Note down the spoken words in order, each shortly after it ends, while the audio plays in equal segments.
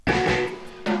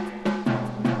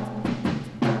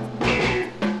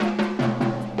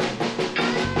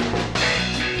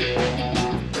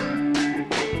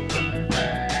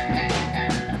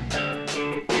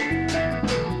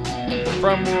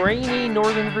From rainy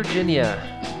Northern Virginia,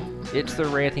 it's the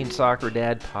Ranting Soccer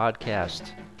Dad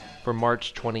podcast for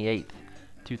March 28th,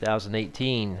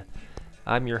 2018.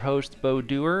 I'm your host, Bo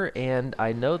Dewar, and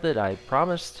I know that I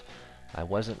promised I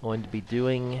wasn't going to be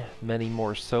doing many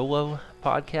more solo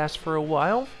podcasts for a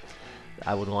while.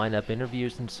 I would line up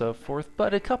interviews and so forth,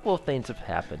 but a couple of things have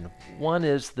happened. One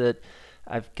is that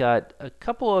I've got a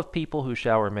couple of people who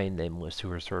shall remain nameless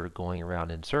who are sort of going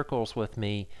around in circles with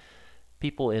me,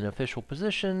 people in official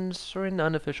positions or in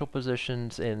unofficial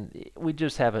positions, and we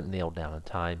just haven't nailed down a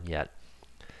time yet.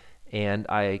 And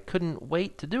I couldn't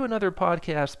wait to do another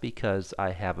podcast because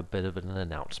I have a bit of an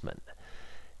announcement.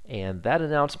 And that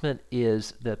announcement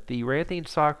is that the Ranting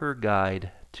Soccer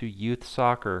Guide to Youth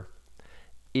Soccer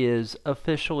is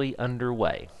officially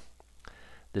underway.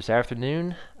 This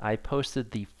afternoon, I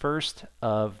posted the first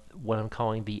of what I'm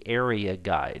calling the area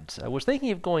guides. I was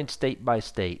thinking of going state by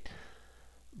state,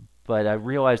 but I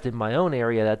realized in my own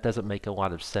area that doesn't make a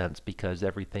lot of sense because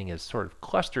everything is sort of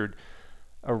clustered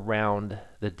around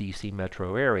the DC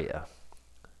metro area.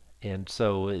 And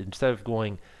so instead of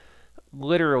going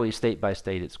literally state by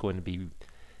state, it's going to be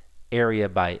area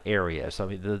by area. So I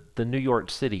mean, the New York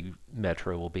City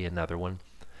metro will be another one.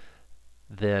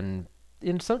 Then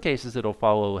in some cases it'll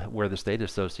follow where the state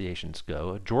associations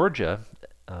go. Georgia,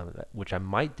 which I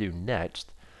might do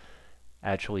next,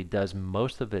 actually does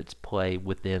most of its play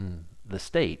within the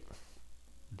state.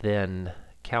 Then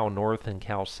Cal North and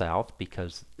Cal South,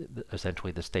 because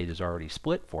essentially the state is already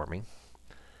split for me.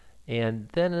 And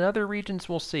then in other regions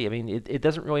we'll see. I mean, it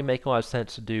doesn't really make a lot of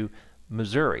sense to do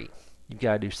Missouri. You've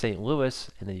got to do St.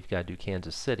 Louis, and then you've got to do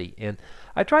Kansas City. And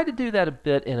I tried to do that a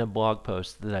bit in a blog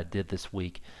post that I did this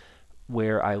week,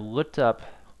 where I looked up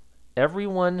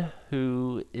everyone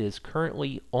who is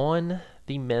currently on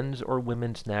the men's or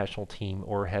women's national team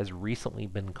or has recently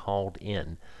been called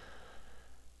in,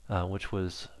 which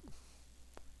was,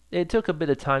 it took a bit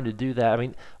of time to do that. I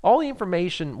mean, all the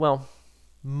information, well,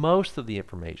 most of the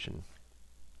information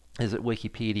is at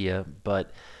Wikipedia,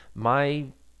 but my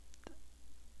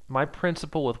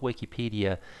principle with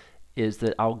Wikipedia is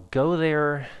that I'll go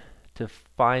there to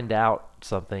find out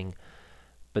something,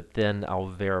 but then I'll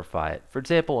verify it. For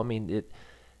example, I mean,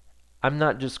 I'm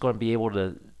not just going to be able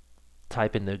to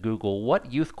type into Google,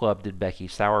 what youth club did Becky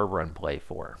Sauerbrunn play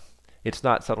for? It's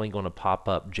not suddenly going to pop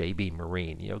up JB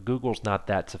Marine. You know, Google's not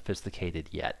that sophisticated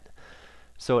yet.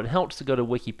 So it helps to go to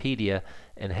Wikipedia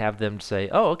and have them say,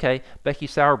 oh, okay, Becky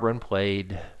Sauerbrunn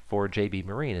played for JB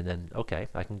Marine, and then, okay,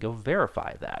 I can go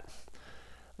verify that.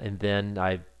 And then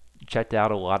I checked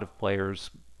out a lot of players'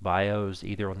 bios,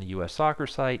 either on the U.S. Soccer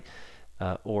site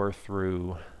or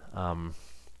through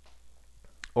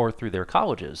their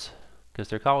colleges, because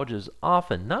their colleges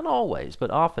often, not always, but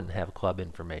often have club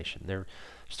information. They're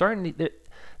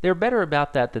better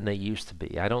about that than they used to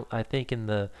be. I think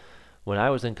when I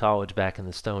was in college back in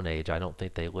the Stone Age, I don't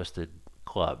think they listed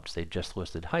clubs. They just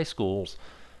listed high schools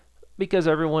because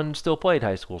everyone still played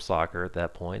high school soccer at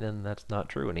that point, and that's not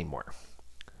true anymore.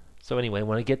 So anyway,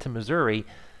 when I get to Missouri,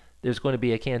 there's going to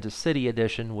be a Kansas City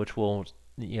edition, which will,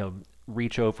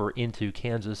 reach over into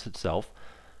Kansas itself.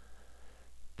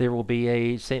 There will be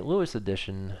a St. Louis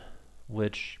edition,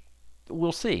 which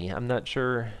we'll see. I'm not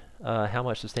sure how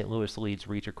much the St. Louis leads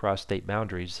reach across state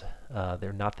boundaries.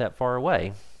 They're not that far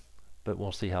away, but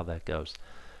we'll see how that goes.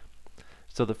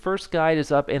 So the first guide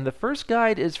is up, and the first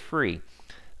guide is free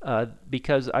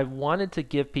because I wanted to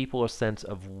give people a sense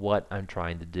of what I'm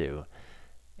trying to do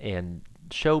and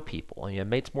show people. I mean, it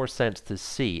makes more sense to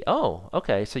see, oh,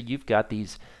 okay, so you've got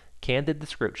these candid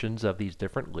descriptions of these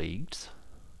different leagues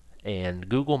and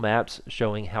Google Maps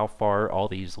showing how far all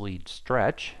these leagues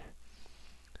stretch.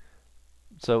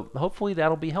 So hopefully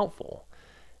that'll be helpful.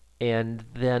 And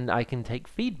then I can take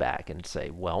feedback and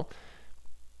say, well,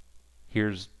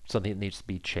 here's something that needs to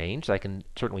be changed. I can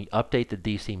certainly update the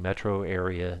DC metro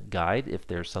area guide if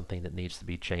there's something that needs to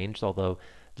be changed, although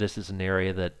this is an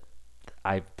area that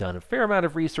I've done a fair amount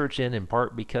of research in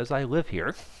part because I live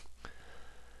here.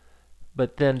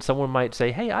 But then someone might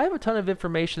say, hey, I have a ton of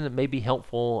information that may be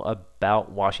helpful about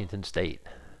Washington State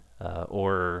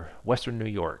or Western New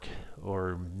York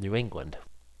or New England.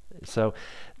 So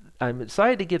I'm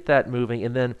excited to get that moving.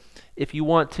 And then if you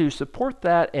want to support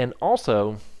that and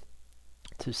also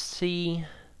to see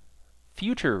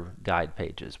future guide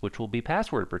pages, which will be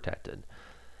password protected,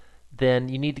 then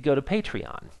you need to go to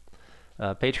Patreon.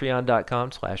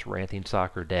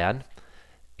 Patreon.com/rantingsoccer.dad.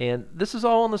 And this is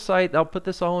all on the site. I'll put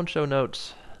this all in show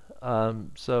notes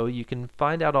so you can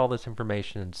find out all this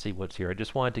information and see what's here. I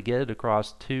just wanted to get it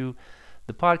across to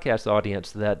the podcast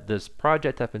audience that this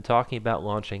project I've been talking about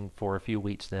launching for a few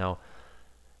weeks now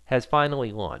has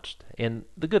finally launched. And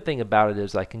the good thing about it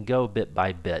is I can go bit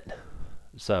by bit.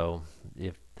 So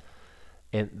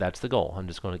and that's the goal. I'm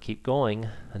just going to keep going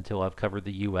until I've covered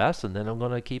the US, and then I'm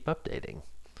going to keep updating.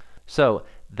 So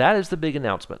that is the big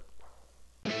announcement.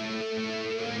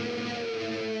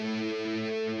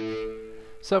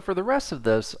 So for the rest of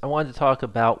this, I wanted to talk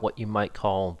about what you might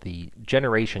call the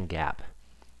generation gap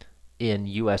in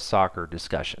U.S. soccer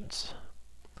discussions.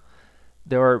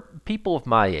 There are people of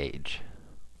my age,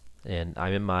 and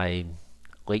I'm in my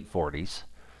late 40s,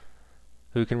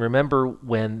 who can remember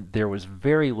when there was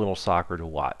very little soccer to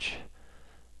watch.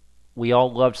 We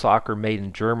all loved soccer made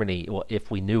in Germany, well, if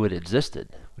we knew it existed,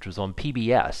 which was on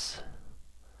PBS.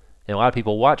 And a lot of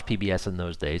people watched PBS in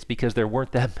those days because there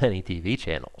weren't that many TV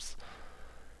channels.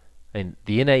 And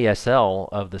the NASL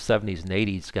of the 70s and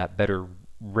 80s got better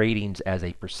ratings as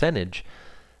a percentage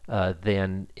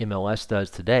than MLS does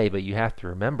today, but you have to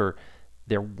remember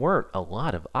there weren't a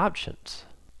lot of options.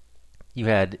 You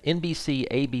had NBC,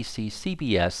 ABC,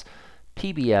 CBS,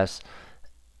 PBS,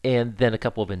 and then a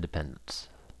couple of independents.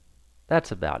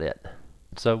 That's about it.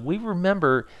 So we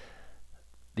remember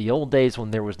the old days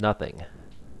when there was nothing.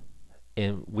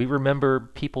 And we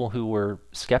remember people who were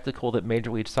skeptical that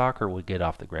Major League Soccer would get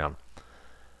off the ground.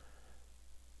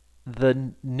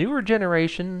 The newer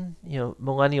generation,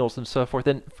 millennials and so forth,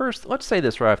 and first, let's say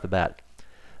this right off the bat.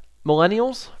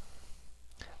 Millennials,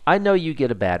 I know you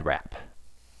get a bad rap.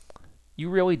 You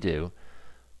really do.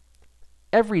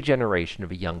 Every generation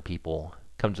of young people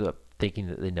comes up thinking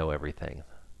that they know everything.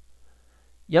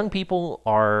 Young people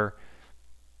are,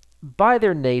 by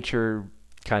their nature,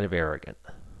 kind of arrogant.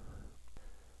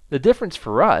 The difference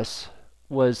for us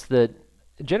was that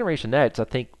Generation X, I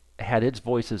think, had its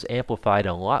voices amplified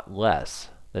a lot less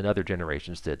than other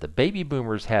generations did. The baby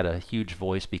boomers had a huge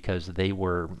voice because they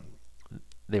were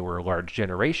a large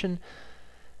generation,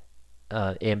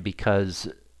 and because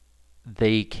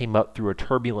they came up through a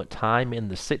turbulent time in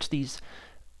the 60s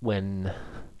when,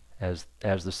 as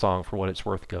the song For What It's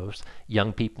Worth goes,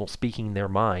 young people speaking their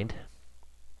mind.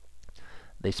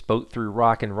 They spoke through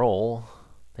rock and roll.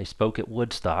 They spoke at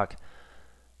Woodstock.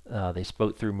 They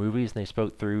spoke through movies, and they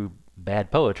spoke through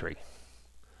bad poetry.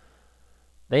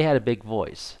 They had a big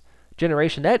voice.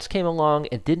 Generation X came along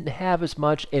and didn't have as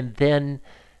much, and then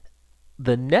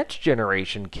the next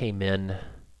generation came in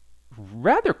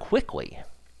rather quickly.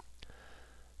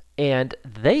 And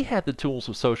they had the tools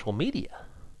of social media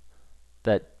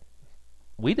that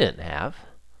we didn't have.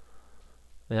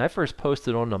 I first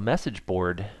posted on a message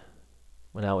board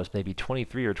when I was maybe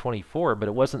 23 or 24, but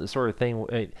it wasn't the sort of thing,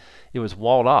 it was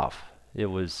walled off. It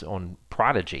was on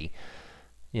Prodigy.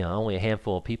 Only a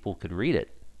handful of people could read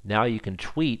it. Now you can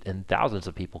tweet and thousands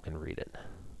of people can read it.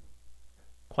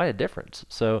 Quite a difference.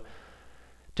 So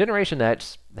Generation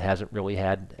X hasn't really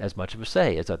had as much of a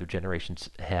say as other generations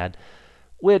had,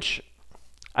 which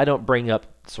I don't bring up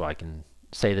so I can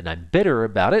say that I'm bitter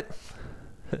about it.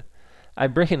 I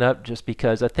bring it up just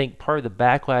because I think part of the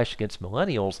backlash against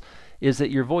millennials is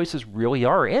that your voices really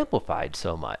are amplified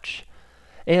so much.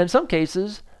 And in some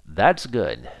cases, that's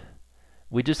good.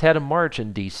 We just had a march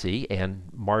in D.C. and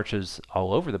marches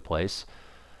all over the place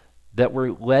that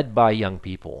were led by young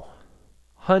people.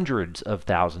 Hundreds of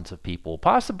thousands of people,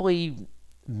 possibly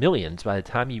millions by the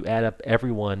time you add up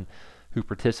everyone who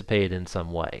participated in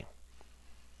some way.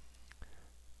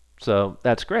 So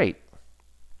that's great.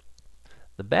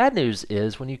 The bad news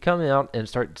is when you come out and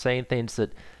start saying things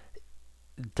that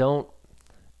don't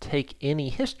take any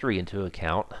history into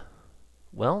account,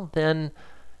 well, then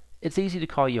it's easy to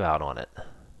call you out on it.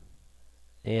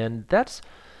 And that's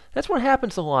what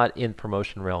happens a lot in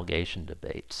promotion relegation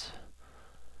debates.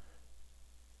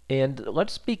 And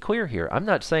let's be clear here. I'm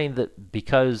not saying that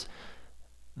because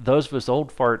those of us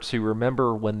old farts who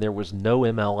remember when there was no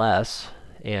MLS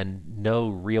and no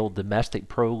real domestic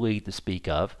pro league to speak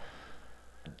of,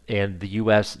 and the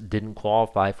U.S. didn't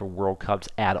qualify for World Cups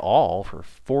at all for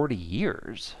 40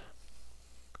 years.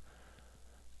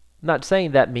 I'm not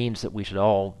saying that means that we should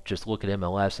all just look at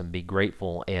MLS and be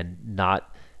grateful and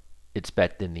not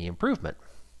expect any improvement.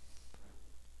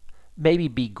 Maybe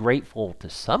be grateful to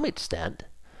some extent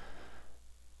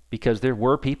because there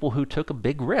were people who took a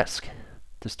big risk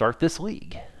to start this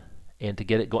league and to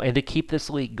get it going and to keep this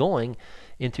league going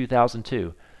in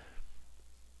 2002.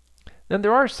 Then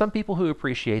there are some people who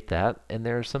appreciate that, and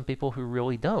there are some people who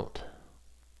really don't.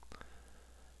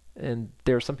 And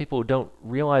there are some people who don't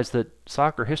realize that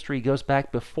soccer history goes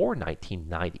back before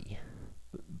 1990,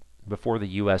 before the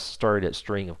U.S. started its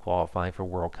string of qualifying for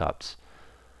World Cups.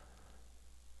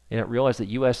 And it realized that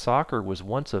U.S. soccer was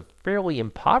once a fairly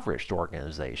impoverished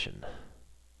organization.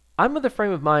 I'm of the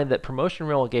frame of mind that promotion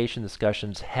relegation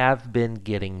discussions have been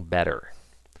getting better.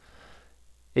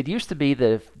 It used to be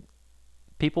that if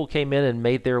people came in and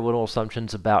made their little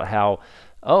assumptions about how,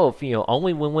 if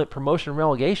only when we went promotion and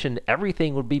relegation,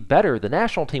 everything would be better. The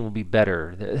national team would be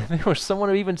better. There was someone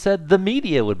who even said the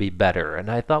media would be better, and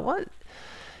I thought, what?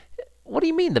 What do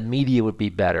you mean the media would be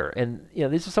better? And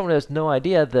this is someone who has no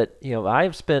idea that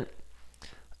I've spent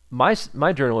my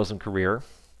journalism career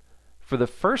for the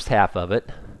first half of it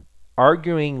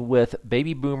arguing with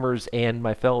baby boomers and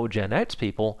my fellow Gen X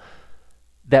people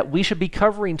that we should be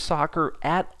covering soccer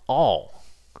at all.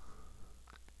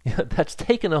 That's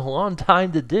taken a long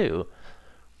time to do.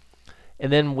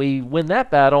 And then we win that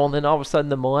battle, and then all of a sudden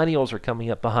the millennials are coming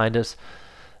up behind us,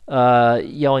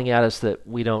 yelling at us that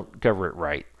we don't cover it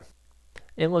right.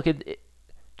 And look,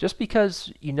 just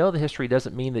because you know the history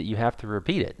doesn't mean that you have to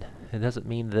repeat it. It doesn't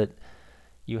mean that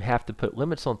you have to put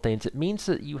limits on things. It means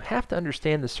that you have to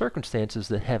understand the circumstances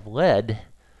that have led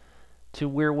to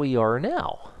where we are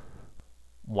now.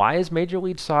 Why is Major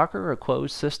League Soccer a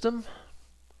closed system?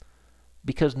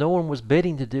 Because no one was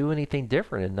bidding to do anything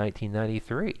different in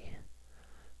 1993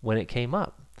 when it came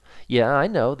up. Yeah, I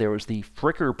know there was the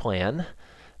Fricker plan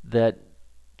that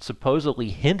supposedly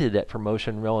hinted at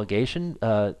promotion and relegation.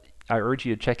 I urge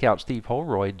you to check out Steve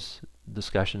Holroyd's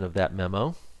discussion of that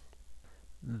memo.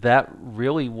 That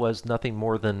really was nothing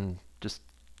more than just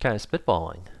kind of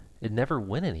spitballing. It never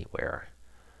went anywhere.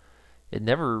 It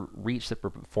never reached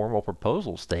the formal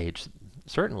proposal stage,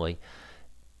 certainly.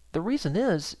 The reason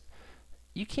is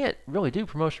you can't really do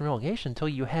promotion and relegation until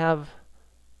you have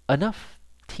enough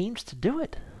teams to do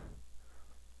it.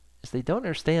 Is they don't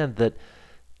understand that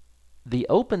the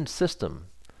open system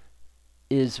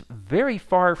is very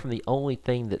far from the only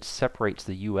thing that separates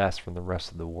the U.S. from the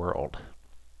rest of the world.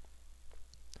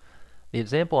 The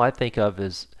example I think of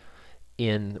is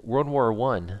in World War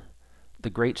I, the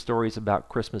great stories about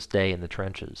Christmas Day in the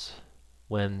trenches,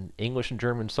 when English and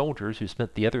German soldiers who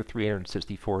spent the other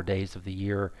 364 days of the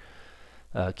year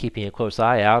keeping a close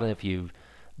eye out, and if you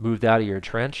moved out of your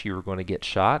trench, you were going to get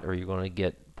shot or you were going to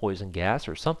get poison gas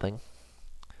or something.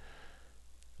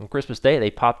 On Christmas Day,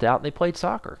 they popped out and they played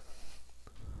soccer.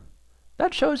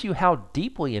 That shows you how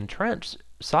deeply entrenched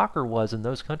soccer was in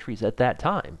those countries at that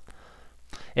time.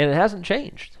 And it hasn't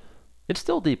changed. It's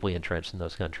still deeply entrenched in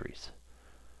those countries.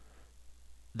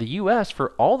 The U.S.,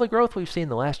 for all the growth we've seen in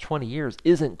the last 20 years,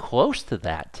 isn't close to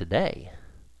that today.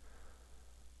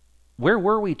 Where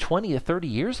were we 20 to 30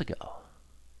 years ago?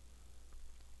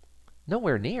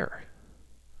 Nowhere near.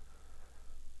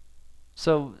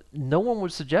 So no one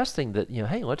was suggesting that,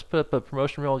 hey, let's put up a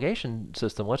promotion relegation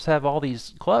system. Let's have all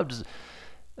these clubs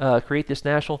create this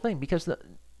national thing, because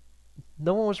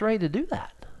no one was ready to do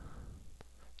that.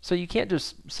 So you can't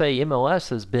just say MLS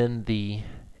has been the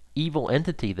evil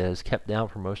entity that has kept down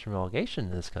promotion relegation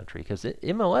in this country, because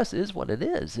MLS is what it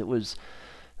is. It was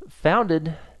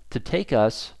founded to take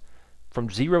us from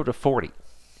 0 to 40,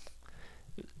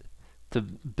 to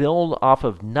build off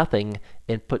of nothing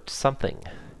and put something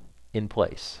in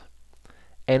place.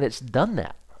 And it's done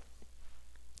that.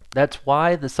 That's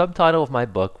why the subtitle of my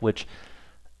book, which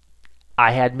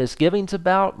I had misgivings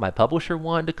about, my publisher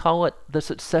wanted to call it The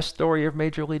Success Story of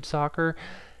Major League Soccer.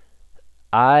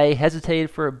 I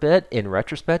hesitated for a bit. In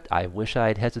retrospect, I wish I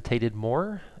had hesitated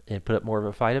more and put up more of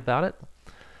a fight about it.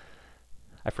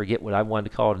 I forget what I wanted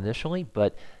to call it initially,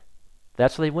 but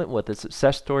that's what they went with, The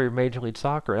Success Story of Major League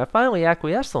Soccer. And I finally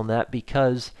acquiesced on that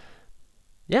because,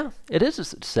 yeah, it is a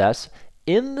success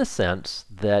in the sense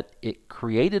that it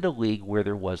created a league where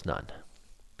there was none.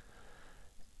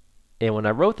 And when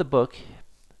I wrote the book,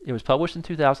 it was published in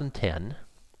 2010.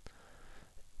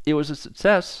 It was a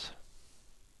success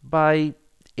by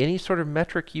any sort of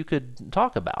metric you could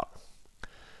talk about.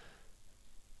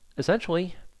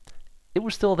 Essentially, it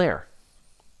was still there.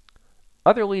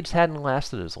 Other leagues hadn't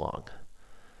lasted as long.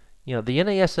 The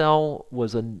NASL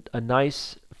was a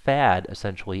nice fad,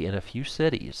 essentially, in a few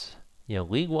cities.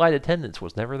 League-wide attendance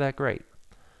was never that great.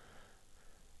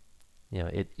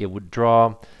 It would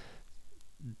draw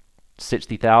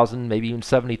 60,000, maybe even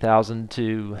 70,000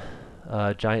 to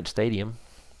Giant Stadium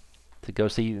to go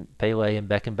see Pele and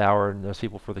Beckenbauer and those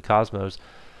people for the Cosmos,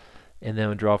 and then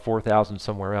would draw 4,000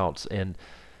 somewhere else. And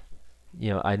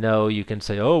I know you can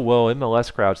say, oh, well,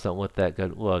 MLS crowds don't look that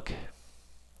good. Look,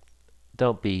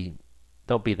 don't be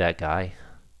that guy.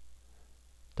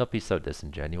 Don't be so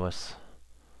disingenuous.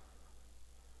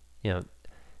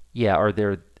 Yeah, are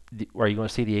you going to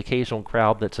see the occasional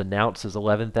crowd that's announced as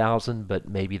 11,000, but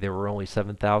maybe there were only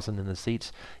 7,000 in the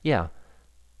seats? Yeah,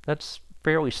 that's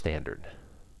fairly standard.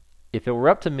 If it were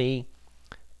up to me,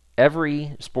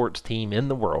 every sports team in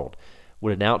the world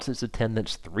would announce its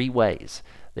attendance three ways.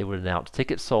 They would announce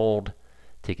tickets sold,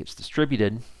 tickets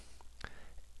distributed,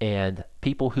 and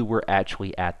people who were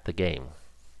actually at the game.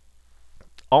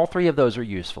 All three of those are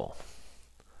useful.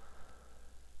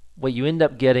 What you end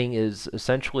up getting is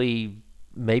essentially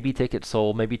maybe tickets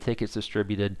sold, maybe tickets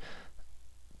distributed.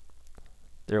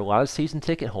 There are a lot of season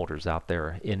ticket holders out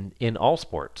there in all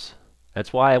sports.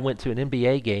 That's why I went to an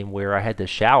NBA game where I had to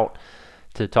shout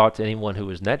to talk to anyone who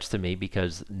was next to me,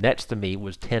 because next to me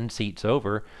was 10 seats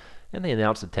over, and they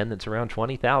announced attendance around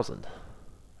 20,000.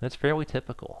 That's fairly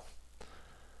typical.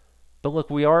 But look,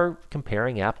 we are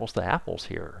comparing apples to apples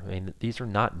here. I mean, these are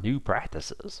not new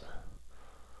practices.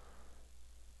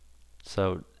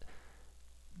 So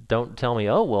don't tell me,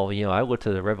 oh, well, I looked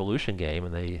at the Revolution game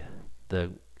and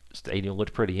the stadium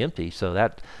looked pretty empty, so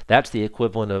that's the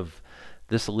equivalent of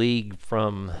this league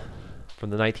from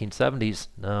the 1970s.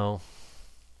 No,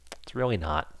 it's really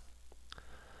not.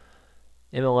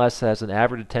 MLS has an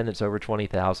average attendance over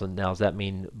 20,000. Now, does that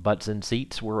mean butts in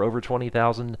seats were over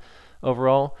 20,000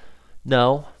 overall?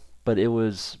 No, but it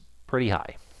was pretty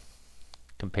high,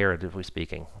 comparatively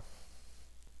speaking.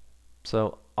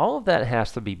 So all of that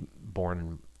has to be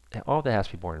borne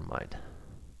in mind.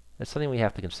 That's something we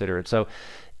have to consider. And so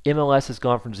MLS has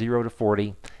gone from 0 to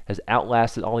 40, has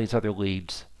outlasted all these other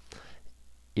leagues,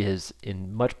 is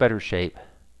in much better shape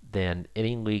than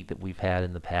any league that we've had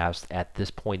in the past at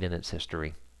this point in its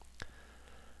history.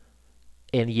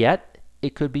 And yet,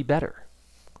 it could be better.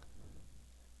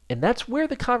 And that's where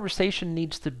the conversation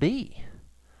needs to be.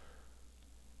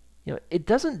 It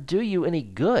doesn't do you any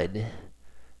good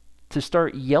to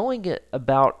start yelling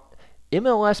about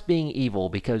MLS being evil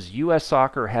because U.S.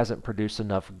 soccer hasn't produced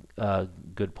enough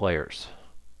good players.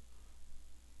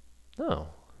 No.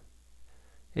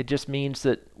 It just means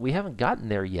that we haven't gotten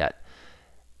there yet.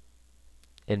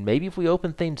 And maybe if we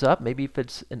open things up, maybe if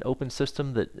it's an open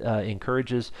system that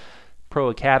encourages pro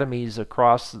academies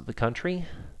across the country,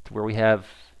 to where we have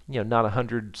not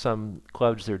 100 some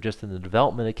clubs that are just in the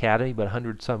development academy, but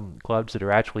 100 some clubs that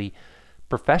are actually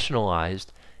professionalized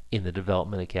in the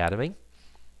development academy,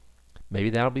 maybe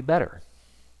that'll be better.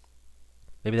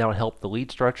 Maybe that'll help the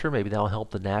league structure. Maybe that'll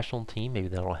help the national team. Maybe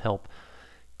that'll help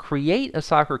create a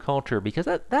soccer culture, because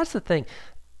that's the thing.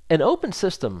 An open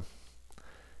system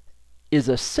is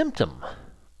a symptom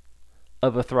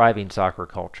of a thriving soccer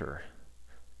culture.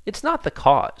 It's not the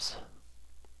cause.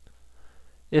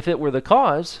 If it were the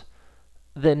cause,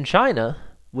 then China,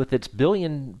 with its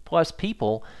billion-plus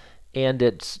people and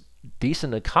its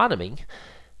decent economy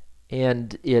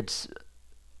and its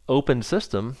open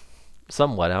system,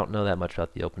 somewhat. I don't know that much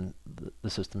about the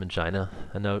system in China.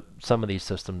 I know some of these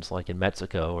systems, like in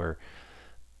Mexico, are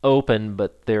open,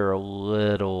 but they're a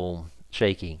little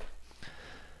shaky.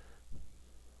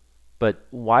 But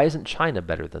why isn't China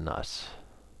better than us?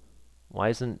 Why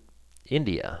isn't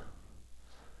India?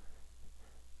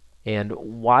 And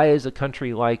why is a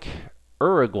country like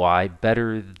Uruguay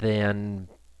better than,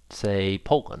 say,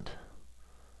 Poland?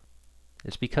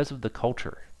 It's because of the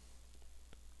culture.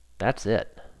 That's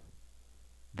it.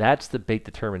 That's the big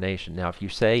determination. Now, if you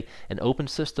say an open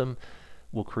system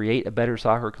will create a better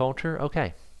soccer culture,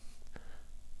 okay.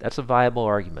 That's a viable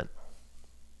argument.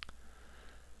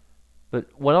 But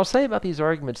what I'll say about these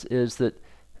arguments is that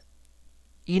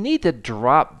you need to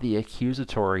drop the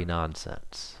accusatory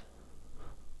nonsense.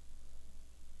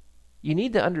 You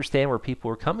need to understand where people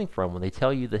are coming from when they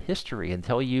tell you the history and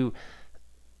tell you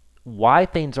why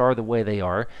things are the way they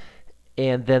are,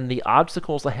 and then the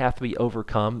obstacles that have to be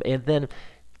overcome, and then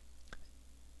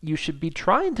you should be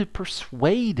trying to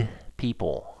persuade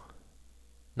people,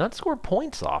 not score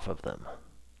points off of them.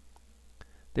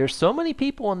 There's so many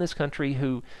people in this country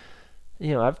who,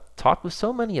 I've talked with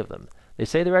so many of them. They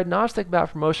say they're agnostic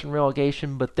about promotion and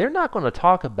relegation, but they're not going to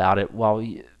talk about it while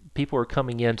people are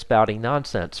coming in spouting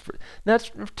nonsense. That's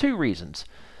for two reasons.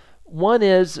 One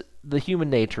is the human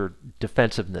nature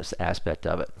defensiveness aspect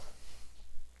of it.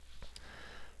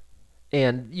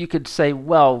 And you could say,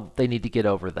 well, they need to get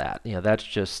over that. That's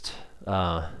just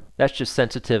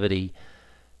sensitivity.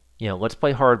 Let's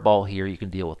play hardball here. You can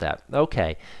deal with that.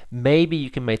 Okay, maybe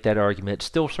you can make that argument. It's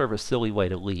still sort of a silly way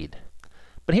to lead.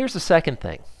 But here's the second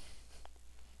thing.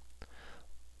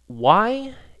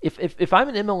 Why, if I'm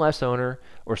an MLS owner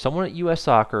or someone at U.S.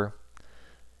 Soccer,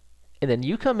 and then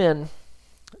you come in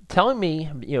telling me,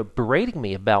 berating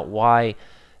me about why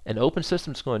an open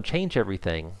system is going to change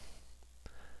everything,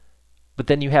 but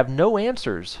then you have no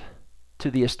answers to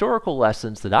the historical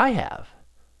lessons that I have,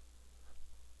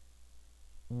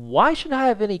 why should I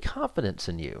have any confidence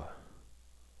in you?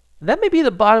 That may be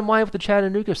the bottom line of the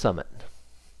Chattanooga Summit.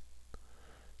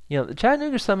 The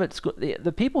Chattanooga Summit,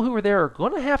 the people who are there are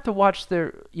going to have to watch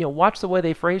the way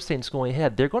they phrase things going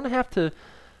ahead. They're going to have to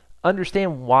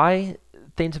understand why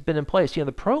things have been in place.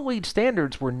 The pro league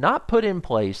standards were not put in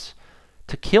place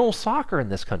to kill soccer in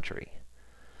this country.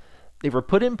 They were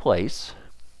put in place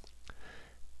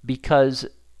because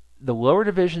the lower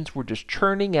divisions were just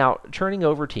churning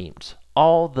over teams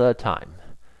all the time.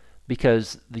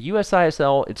 Because the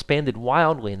USISL expanded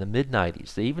wildly in the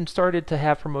mid-90s. They even started to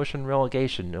have promotion and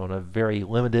relegation on a very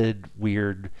limited,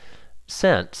 weird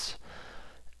sense.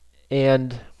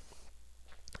 And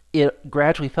it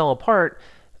gradually fell apart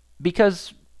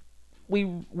because we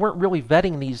weren't really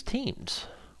vetting these teams.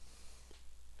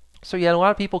 So you had a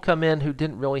lot of people come in who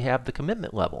didn't really have the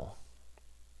commitment level.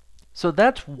 So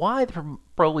that's why the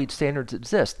Pro League standards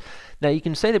exist. Now you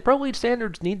can say the Pro League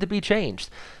standards need to be changed.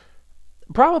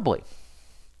 Probably.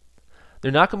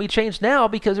 They're not going to be changed now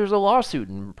because there's a lawsuit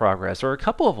in progress or a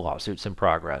couple of lawsuits in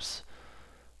progress.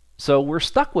 So we're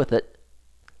stuck with it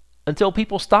until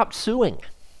people stop suing.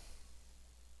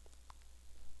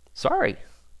 Sorry.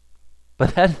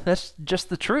 But that's just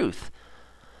the truth.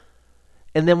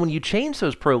 And then when you change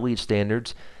those Pro League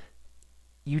standards,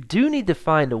 you do need to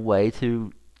find a way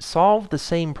to solve the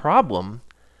same problem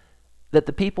that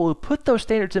the people who put those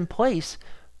standards in place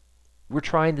were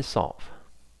trying to solve.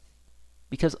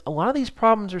 Because a lot of these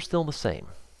problems are still the same.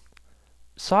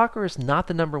 Soccer is not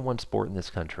the number one sport in this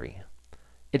country.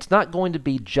 It's not going to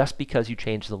be just because you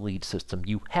change the league system.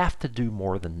 You have to do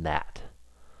more than that.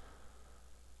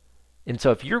 And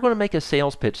so if you're going to make a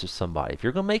sales pitch to somebody, if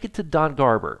you're going to make it to Don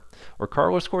Garber or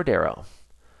Carlos Cordero,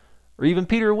 or even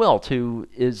Peter Wilt, who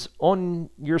is on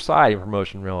your side in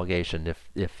promotion relegation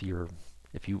if you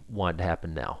want it to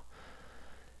happen now,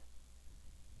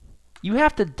 you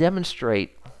have to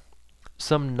demonstrate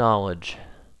some knowledge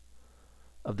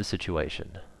of the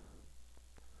situation.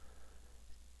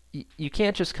 You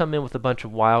can't just come in with a bunch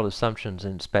of wild assumptions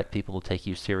and expect people to take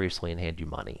you seriously and hand you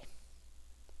money.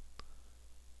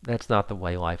 That's not the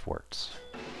way life works.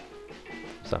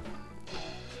 So,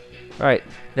 all right,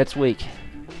 next week,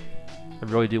 I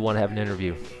really do want to have an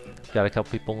interview. Got a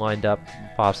couple people lined up,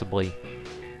 possibly.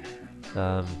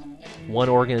 One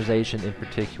organization in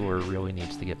particular really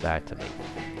needs to get back to me.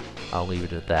 I'll leave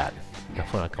it at that.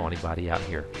 Don't want to call anybody out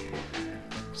here.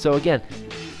 So again,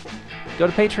 go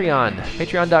to Patreon,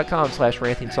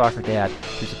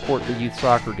 patreon.com/RantingSoccerDad to support the Youth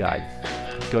Soccer Guide.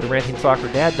 Go to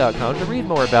rantingsoccerdad.com to read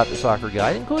more about the Soccer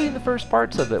Guide, including the first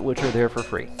parts of it, which are there for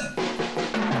free.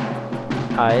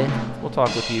 I will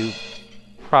talk with you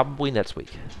probably next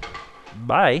week.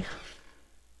 Bye.